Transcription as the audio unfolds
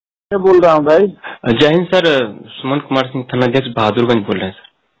मैं बोल रहा हूँ भाई। जय हिंद सर। सुमन कुमार सिंह थानाध्यक्ष बहादुरगंज बोल रहे हैं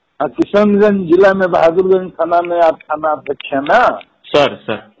सर। किशनगंज जिला में बहादुरगंज थाना में आप थाना अध्यक्ष है ना? सर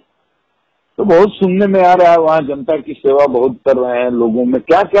तो बहुत सुनने में आ रहा है वहाँ जनता की सेवा बहुत कर रहे हैं, लोगों में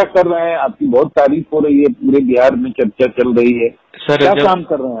क्या क्या कर रहे हैं, आपकी बहुत तारीफ हो रही है, पूरे बिहार में चर्चा चल रही है। सर क्या काम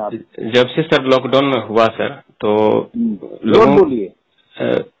कर रहे हैं आप? जब से सर लॉकडाउन में हुआ सर तो लोग बोलिए।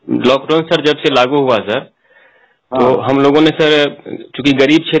 लॉकडाउन सर जब से लागू हुआ सर तो हाँ। हम लोगों ने सर, चूंकि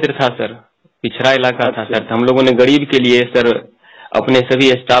गरीब क्षेत्र था सर, पिछड़ा इलाका था सर, तो हम लोगों ने गरीब के लिए सर अपने सभी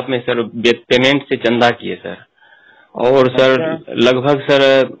स्टाफ में सर पेमेंट से चंदा किए सर। और सर लगभग सर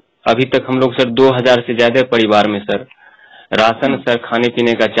अभी तक हम लोग सर 2000 से ज्यादा परिवार में सर राशन सर, खाने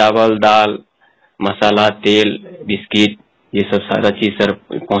पीने का चावल दाल मसाला तेल बिस्किट ये सब सारा चीज सर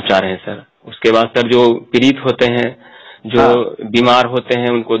पहुंचा रहे हैं सर। उसके बाद सर जो पीड़ित होते हैं, जो बीमार होते हैं,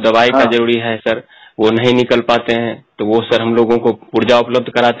 उनको दवाई का जरूरी है सर, वो नहीं निकल पाते हैं तो वो सर हम लोगों को पुर्जा उपलब्ध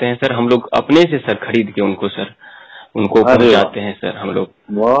कराते हैं सर। हम लोग अपने से सर खरीद के उनको सर उनको पहुंचाते हैं सर हम लोग।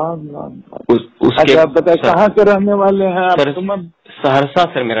 उसके आप बताए कहाँ के रहने वाले हैं आप? सर सहरसा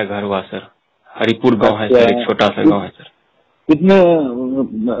सर मेरा घर हुआ सर, हरिपुर गांव है सर, एक छोटा सा गांव है सर। कितने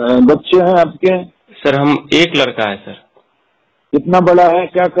बच्चे हैं आपके? सर हम एक लड़का है सर। कितना बड़ा है,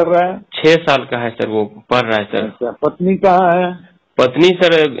 क्या कर रहा है? 6 साल का है सर, वो पढ़ रहा है सर। अच्छा, पत्नी कहाँ है? पत्नी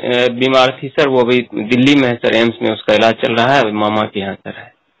सर बीमार थी सर, वो अभी दिल्ली में है सर, एम्स में उसका इलाज चल रहा है, मामा के यहाँ सर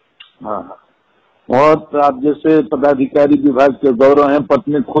है। हाँ, बहुत आप जैसे पदाधिकारी विभाग के गौरव हैं,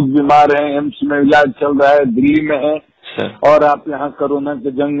 पत्नी खुद बीमार है, एम्स में इलाज चल रहा है, दिल्ली में है सर, और आप यहाँ कोरोना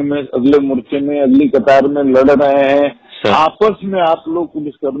के जंग में अगले मोर्चे में अगली कतार में लड़ रहे हैं। आपस में आप लोग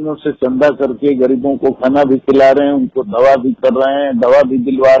पुलिसकर्मियों से चंदा करके गरीबों को खाना भी खिला रहे हैं, उनको दवा भी कर रहे हैं, दवा भी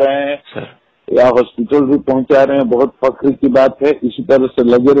दिलवा रहे हैं सर, या हॉस्पिटल भी पहुंचा रहे हैं। बहुत फख्र की बात है, इसी तरह से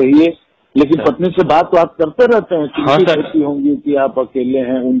लगे रहिए। लेकिन पत्नी से बात करते रहते हैं? चिंतित होती होंगी कि आप अकेले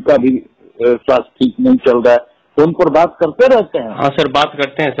हैं, उनका भी स्वास्थ्य ठीक नहीं चल रहा है, तो उन पर बात करते रहते हैं? हाँ सर, बात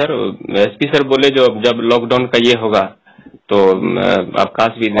करते हैं सर। एसपी सर बोले जब लॉकडाउन का ये होगा तो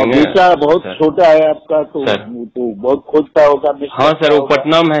अवकाश भी देंगे। बेटा बहुत छोटा है आपका, तो सर तो बहुत खोजता होगा। हाँ सर, वो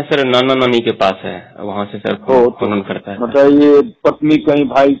पटना में है सर, नाना नानी के पास है, वहाँ से सर फोन करता है। मतलब ये पत्नी कहीं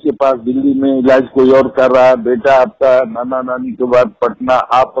भाई के पास दिल्ली में इलाज कोई और कर रहा है, बेटा आपका नाना नानी के बाद पटना,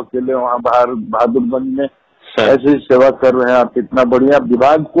 आप अकेले वहाँ बाहर बहादुरगंज में ऐसी सेवा कर रहे हैं। आप इतना बढ़िया,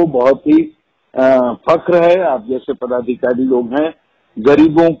 विभाग को बहुत ही फक्र है, आप जैसे पदाधिकारी लोग हैं।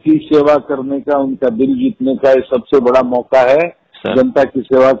 गरीबों की सेवा करने का, उनका दिल जीतने का ये सबसे बड़ा मौका है। जनता की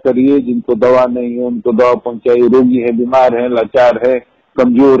सेवा करिए, जिनको दवा नहीं है उनको दवा पहुंचाइए, रोगी है, बीमार है, लाचार है,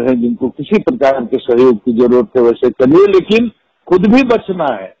 कमजोर है, जिनको किसी प्रकार के सहयोग की जरूरत है वैसे करिए, लेकिन खुद भी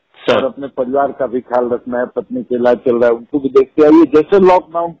बचना है और अपने परिवार का भी ख्याल रखना है। पत्नी के इलाज चल रहा है, उनको भी देखते आइए। जैसे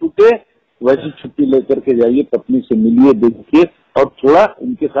लॉकडाउन टूटे वैसी छुट्टी लेकर के जाइए, पत्नी से मिलिए, देखिए और थोड़ा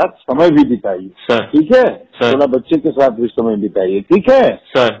उनके साथ समय भी बिताइए, ठीक है? थोड़ा बच्चे के साथ भी समय बिताइए, ठीक है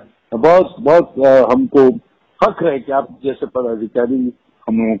सर? बहुत बहुत हमको फख्र है कि आप जैसे पदाधिकारी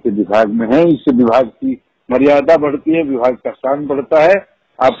हम लोगों के विभाग में हैं। इससे विभाग की मर्यादा बढ़ती है, विभाग का स्थान बढ़ता है।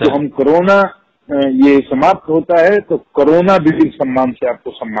 आपको हम कोरोना ये समाप्त होता है तो कोरोना वीर सम्मान से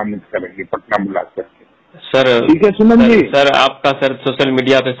आपको सम्मानित करेंगे पटना बुला करके, सर। ठीक है सुमन जी? सर आपका सर सोशल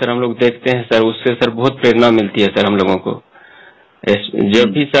मीडिया पे सर हम लोग देखते हैं सर, उससे सर बहुत प्रेरणा मिलती है सर हम लोगों को।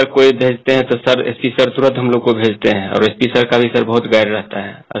 जब भी सर कोई भेजते हैं तो सर एसपी सर तुरंत हम लोग को भेजते हैं, और एसपी सर का भी सर बहुत गाइड रहता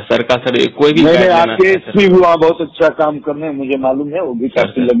है। और सर का सर कोई भी आपके एसपी हुआ बहुत अच्छा काम करने हैं, मुझे मालूम है, वो भी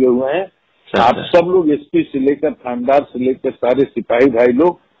काफी लगे हुए हैं। आप सब लोग एसपी से लेकर थानेदार से लेकर सारे सिपाही भाई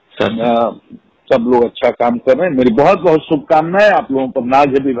लोग सब लोग अच्छा काम कर रहे हैं। मेरी बहुत बहुत शुभकामनाएं, आप लोगों पर नाज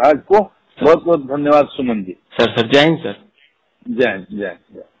है विभाग को। बहुत बहुत धन्यवाद सुमन जी। सर जय हिंद सर। जय हिंद, जय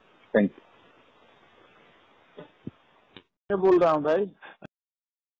हिंद, थैंक यू। मैं बोल रहा हूँ भाई।